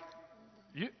 They're like,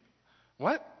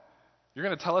 what? You're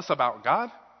going to tell us about God?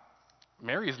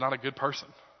 Mary is not a good person.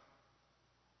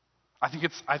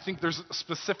 I think there's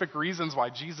specific reasons why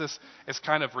Jesus is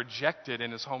kind of rejected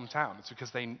in his hometown. It's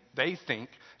because they think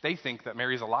that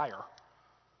Mary's a liar.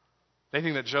 They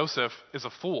think that Joseph is a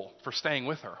fool for staying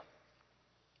with her.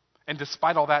 And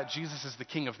despite all that, Jesus is the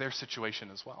king of their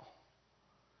situation as well.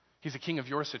 He's the king of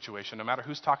your situation, no matter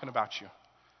who's talking about you.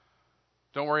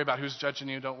 Don't worry about who's judging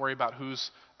you. Don't worry about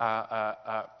who's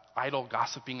idle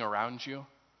gossiping around you.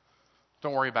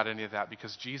 Don't worry about any of that,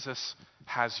 because Jesus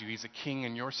has you. He's a king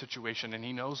in your situation, and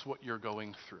he knows what you're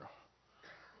going through.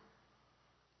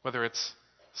 Whether it's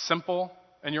simple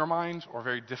in your mind or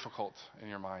very difficult in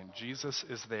your mind, Jesus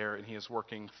is there and he is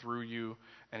working through you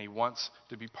and he wants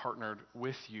to be partnered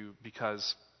with you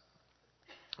because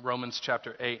Romans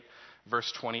chapter 8,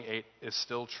 verse 28 is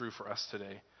still true for us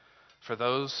today. For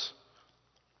those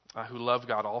who love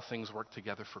God, all things work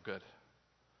together for good.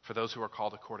 For those who are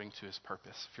called according to his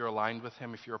purpose. If you're aligned with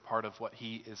him, if you're a part of what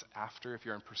he is after, if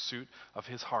you're in pursuit of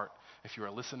his heart, if you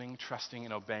are listening, trusting,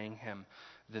 and obeying him,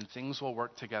 then things will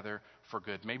work together for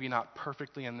good. Maybe not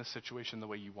perfectly in this situation the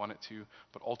way you want it to,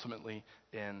 but ultimately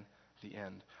in the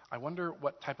end. I wonder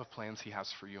what type of plans he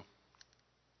has for you.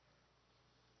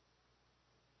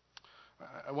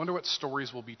 I wonder what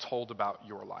stories will be told about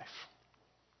your life.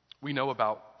 We know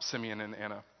about Simeon and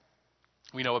Anna.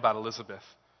 We know about Elizabeth.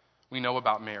 We know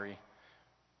about Mary.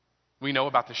 We know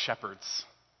about the shepherds,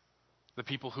 the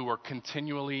people who were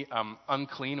continually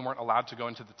unclean and weren't allowed to go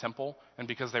into the temple. And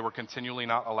because they were continually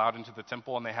not allowed into the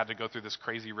temple and they had to go through this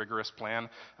crazy rigorous plan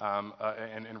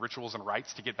and rituals and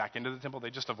rites to get back into the temple, they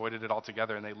just avoided it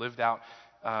altogether and they lived out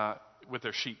with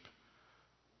their sheep.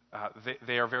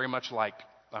 They are very much like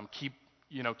keep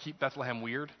Bethlehem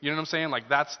weird. You know what I'm saying? Like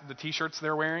that's the t-shirts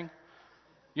they're wearing.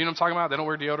 You know what I'm talking about? They don't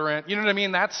wear deodorant. You know what I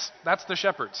mean? That's the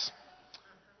shepherds.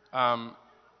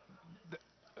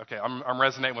 Okay, I'm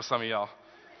resonating with some of y'all.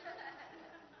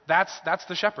 That's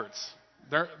the shepherds.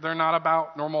 They're not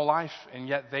about normal life, and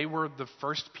yet they were the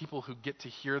first people who get to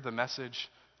hear the message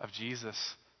of Jesus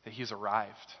that he's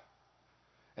arrived,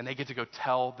 and they get to go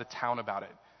tell the town about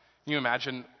it. Can you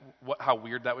imagine how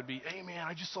weird that would be? Hey man,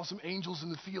 I just saw some angels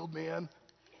in the field, man.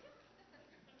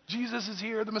 Jesus is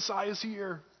here. The Messiah is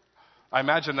here. I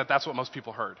imagine that's what most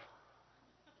people heard.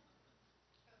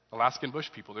 Alaskan bush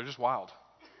people, they're just wild.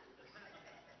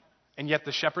 And yet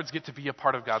the shepherds get to be a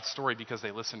part of God's story because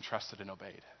they listened, trusted, and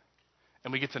obeyed.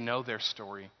 And we get to know their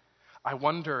story. I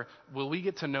wonder, will we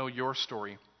get to know your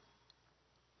story?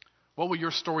 What will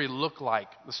your story look like?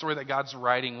 The story that God's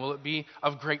writing, will it be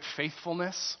of great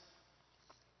faithfulness?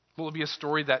 Will it be a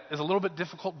story that is a little bit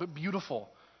difficult but beautiful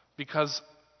because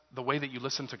the way that you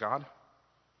listen to God?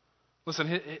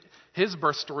 Listen, his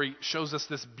birth story shows us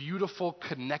this beautiful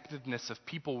connectedness of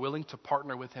people willing to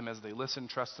partner with him as they listen,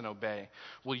 trust, and obey.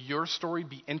 Will your story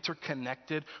be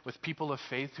interconnected with people of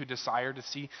faith who desire to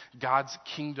see God's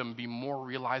kingdom be more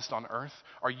realized on earth?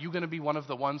 Are you going to be one of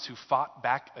the ones who fought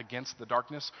back against the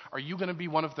darkness? Are you going to be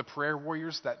one of the prayer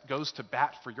warriors that goes to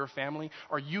bat for your family?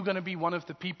 Are you going to be one of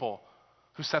the people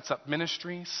who sets up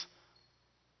ministries,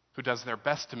 who does their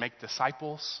best to make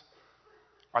disciples?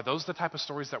 Are those the type of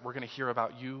stories that we're going to hear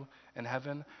about you in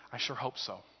heaven? I sure hope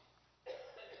so.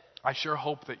 I sure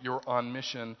hope that you're on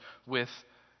mission with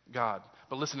God.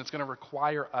 But listen, it's going to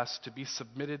require us to be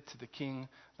submitted to the King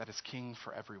that is King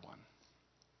for everyone.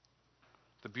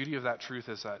 The beauty of that truth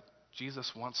is that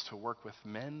Jesus wants to work with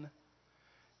men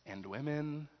and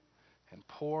women and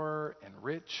poor and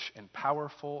rich and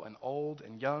powerful and old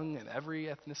and young and every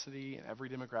ethnicity and every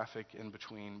demographic in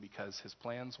between because his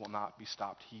plans will not be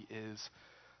stopped. He is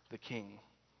the King.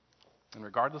 And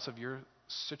regardless of your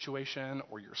situation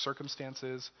or your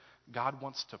circumstances, God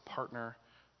wants to partner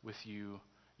with you.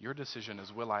 Your decision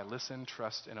is, will I listen,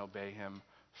 trust, and obey him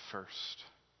first?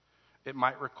 It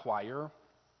might require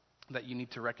that you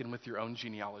need to reckon with your own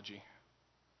genealogy.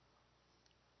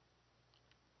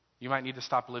 You might need to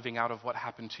stop living out of what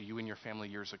happened to you and your family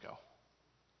years ago.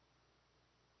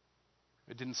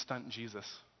 It didn't stunt Jesus,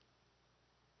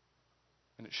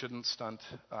 and it shouldn't stunt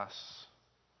us.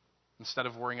 Instead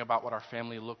of worrying about what our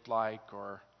family looked like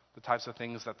or the types of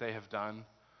things that they have done,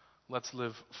 let's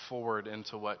live forward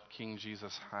into what King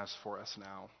Jesus has for us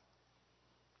now.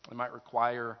 It might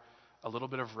require a little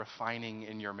bit of refining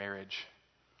in your marriage.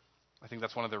 I think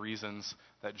that's one of the reasons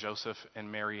that Joseph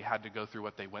and Mary had to go through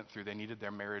what they went through. They needed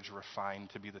their marriage refined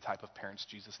to be the type of parents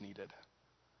Jesus needed.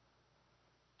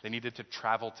 They needed to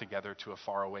travel together to a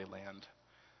faraway land.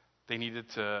 They needed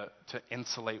to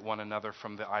insulate one another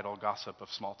from the idle gossip of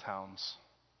small towns.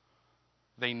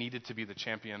 They needed to be the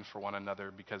champion for one another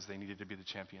because they needed to be the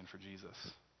champion for Jesus.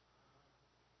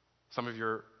 Some of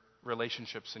your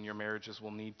relationships in your marriages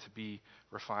will need to be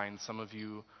refined. Some of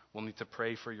you will need to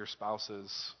pray for your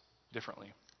spouses differently.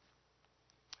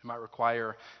 It might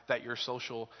require that your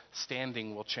social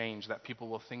standing will change, that people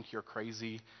will think you're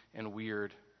crazy and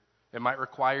weird. It might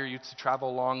require you to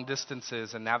travel long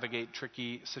distances and navigate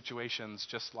tricky situations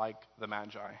just like the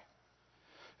Magi.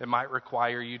 It might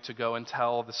require you to go and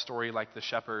tell the story like the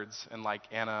shepherds and like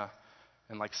Anna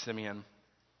and like Simeon.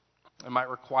 It might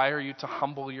require you to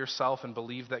humble yourself and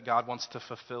believe that God wants to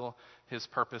fulfill his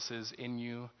purposes in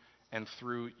you and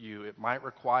through you. It might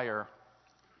require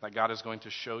that God is going to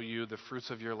show you the fruits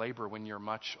of your labor when you're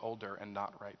much older and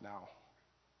not right now.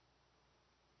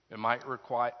 It might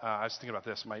require, I was thinking about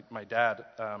this. My dad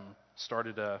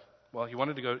started, he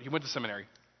went to seminary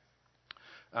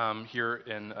here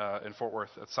in Fort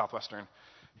Worth at Southwestern.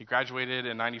 He graduated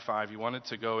in 95. He wanted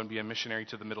to go and be a missionary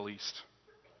to the Middle East.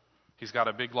 He's got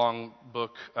a big, long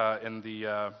book in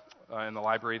the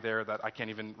library there that I can't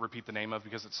even repeat the name of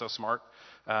because it's so smart.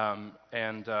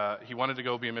 And he wanted to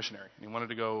go be a missionary. He wanted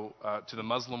to go to the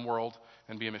Muslim world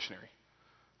and be a missionary.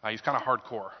 He's kind of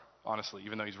hardcore, honestly,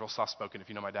 even though he's real soft-spoken. If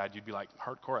you know my dad, you'd be like,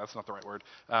 hardcore? That's not the right word.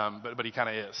 But he kind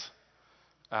of is.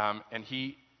 And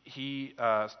he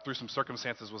through some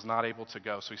circumstances, was not able to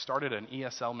go. So he started an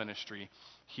ESL ministry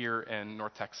here in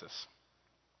North Texas.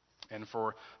 And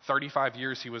for 35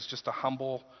 years, he was just a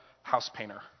humble house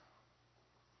painter.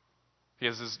 He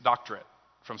has his doctorate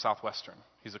from Southwestern.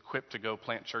 He's equipped to go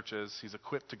plant churches. He's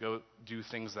equipped to go do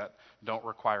things that don't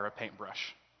require a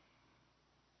paintbrush.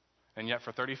 And yet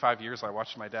for 35 years, I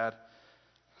watched my dad,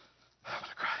 I'm going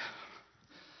to cry,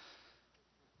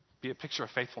 be a picture of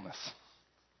faithfulness.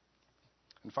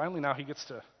 And finally now he gets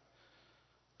to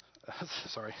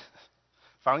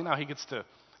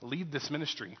lead this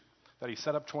ministry that he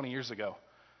set up 20 years ago.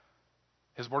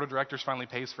 His board of directors finally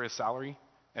pays for his salary,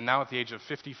 and now at the age of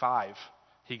 55,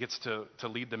 he gets to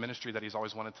lead the ministry that he's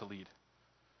always wanted to lead.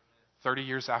 30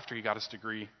 years after he got his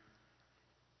degree,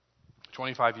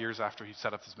 25 years after he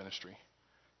set up his ministry,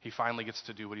 he finally gets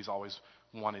to do what he's always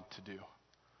wanted to do.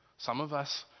 Some of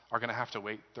us are going to have to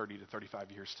wait 30 to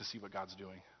 35 years to see what God's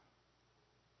doing.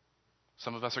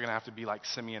 Some of us are going to have to be like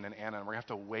Simeon and Anna, and we're going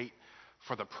to have to wait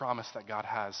for the promise that God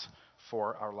has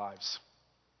for our lives.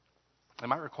 It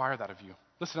might require that of you.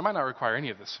 Listen, it might not require any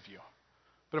of this of you,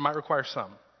 but it might require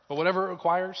some. But whatever it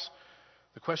requires,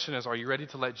 the question is, are you ready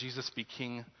to let Jesus be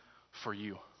king for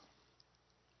you?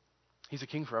 He's a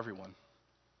king for everyone.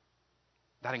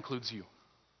 That includes you.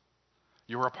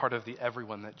 You're a part of the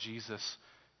everyone that Jesus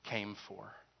came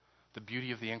for. The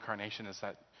beauty of the incarnation is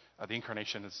that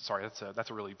that's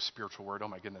a really spiritual word. Oh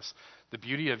my goodness. The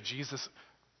beauty of Jesus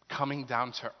coming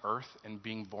down to earth and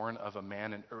being born of a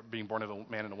man and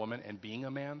a woman and being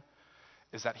a man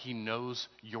is that he knows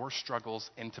your struggles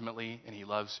intimately and he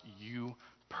loves you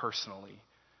personally.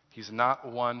 He's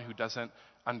not one who doesn't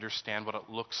understand what it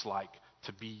looks like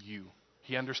to be you.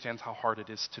 He understands how hard it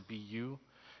is to be you,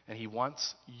 and he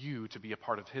wants you to be a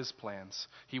part of his plans.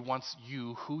 He wants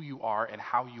you, who you are and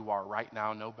how you are right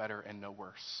now, no better and no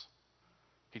worse.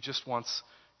 He just wants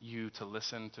you to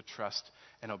listen, to trust,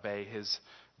 and obey his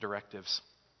directives.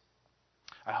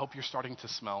 I hope you're starting to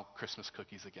smell Christmas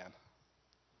cookies again.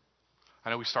 I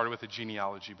know we started with a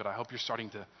genealogy, but I hope you're starting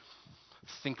to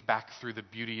think back through the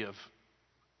beauty of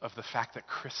the fact that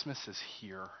Christmas is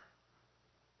here.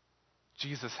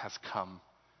 Jesus has come,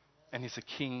 and he's a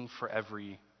king for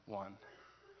everyone.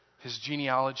 His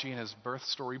genealogy and his birth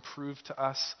story prove to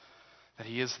us that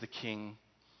he is the king.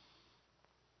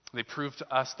 They prove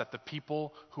to us that the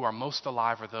people who are most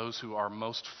alive are those who are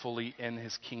most fully in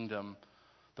his kingdom,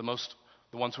 the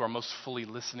ones who are most fully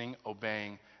listening,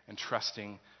 obeying, and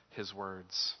trusting his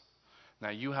words. Now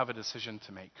you have a decision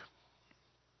to make.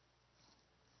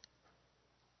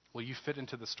 Will you fit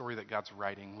into the story that God's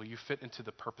writing? Will you fit into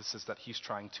the purposes that he's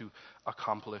trying to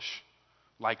accomplish,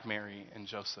 like Mary and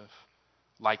Joseph,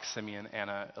 like Simeon,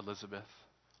 Anna, Elizabeth,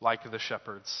 like the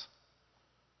shepherds?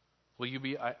 Will you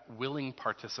be a willing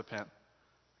participant,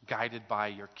 guided by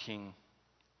your King?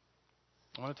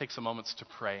 I want to take some moments to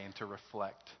pray and to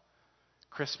reflect.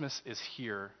 Christmas is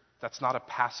here. That's not a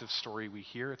passive story we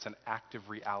hear. It's an active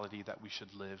reality that we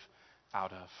should live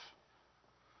out of.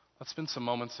 Let's spend some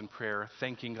moments in prayer,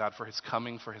 thanking God for his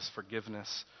coming, for his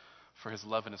forgiveness, for his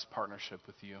love and his partnership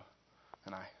with you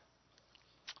and I.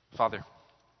 Father,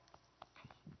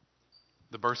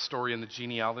 the birth story and the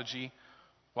genealogy,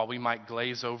 while we might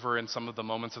glaze over in some of the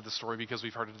moments of the story because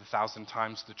we've heard it 1,000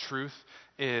 times, the truth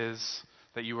is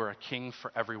that you are a king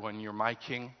for everyone. You're my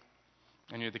king,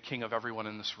 and you're the king of everyone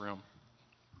in this room.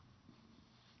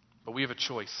 But we have a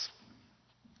choice.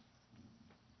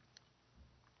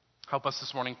 Help us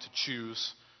this morning to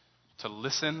choose to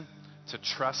listen, to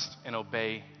trust, and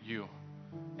obey you,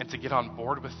 and to get on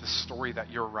board with the story that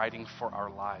you're writing for our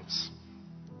lives.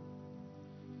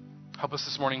 Help us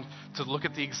this morning to look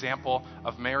at the example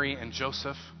of Mary and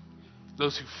Joseph,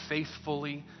 those who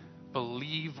faithfully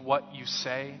believe what you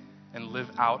say and live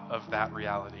out of that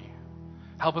reality.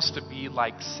 Help us to be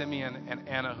like Simeon and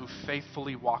Anna, who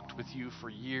faithfully walked with you for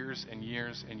years and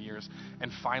years and years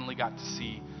and finally got to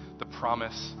see the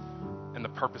promise and the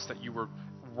purpose that you were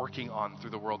working on through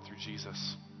the world through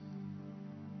Jesus.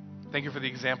 Thank you for the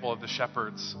example of the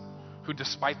shepherds who,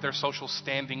 despite their social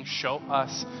standing, show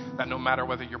us that no matter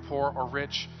whether you're poor or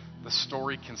rich, the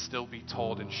story can still be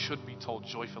told and should be told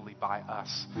joyfully by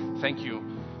us. Thank you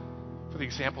for the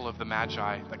example of the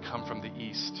Magi that come from the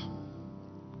east.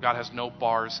 God has no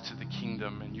bars to the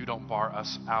kingdom, and you don't bar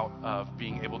us out of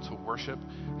being able to worship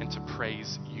and to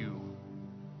praise you.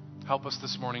 Help us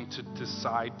this morning to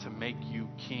decide to make you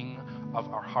king of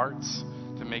our hearts,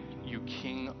 to make you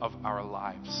king of our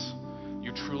lives.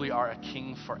 You truly are a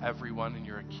king for everyone, and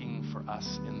you're a king for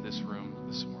us in this room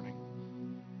this morning.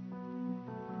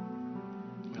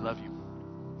 We love you.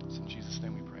 It's in Jesus'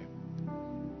 name we pray.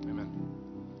 Amen.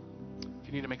 If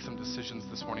you need to make some decisions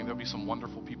this morning, there'll be some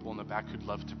wonderful people in the back who'd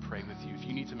love to pray with you. If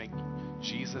you need to make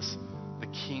Jesus the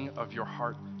king of your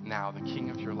heart now, the king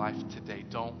of your life today,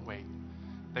 don't wait.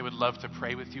 They would love to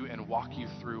pray with you and walk you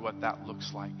through what that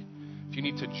looks like. If you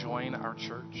need to join our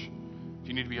church, if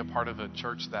you need to be a part of a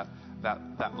church that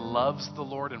loves the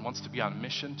Lord and wants to be on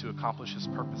mission to accomplish his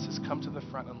purposes, come to the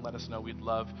front and let us know. We'd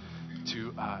love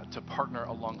to partner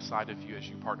alongside of you as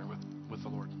you partner with the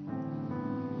Lord.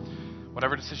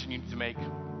 Whatever decision you need to make,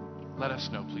 let us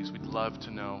know, please. We'd love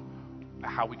to know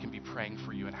how we can be praying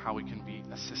for you and how we can be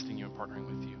assisting you and partnering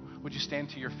with you. Would you stand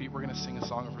to your feet? We're going to sing a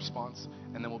song of response,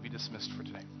 and then we'll be dismissed for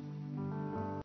today.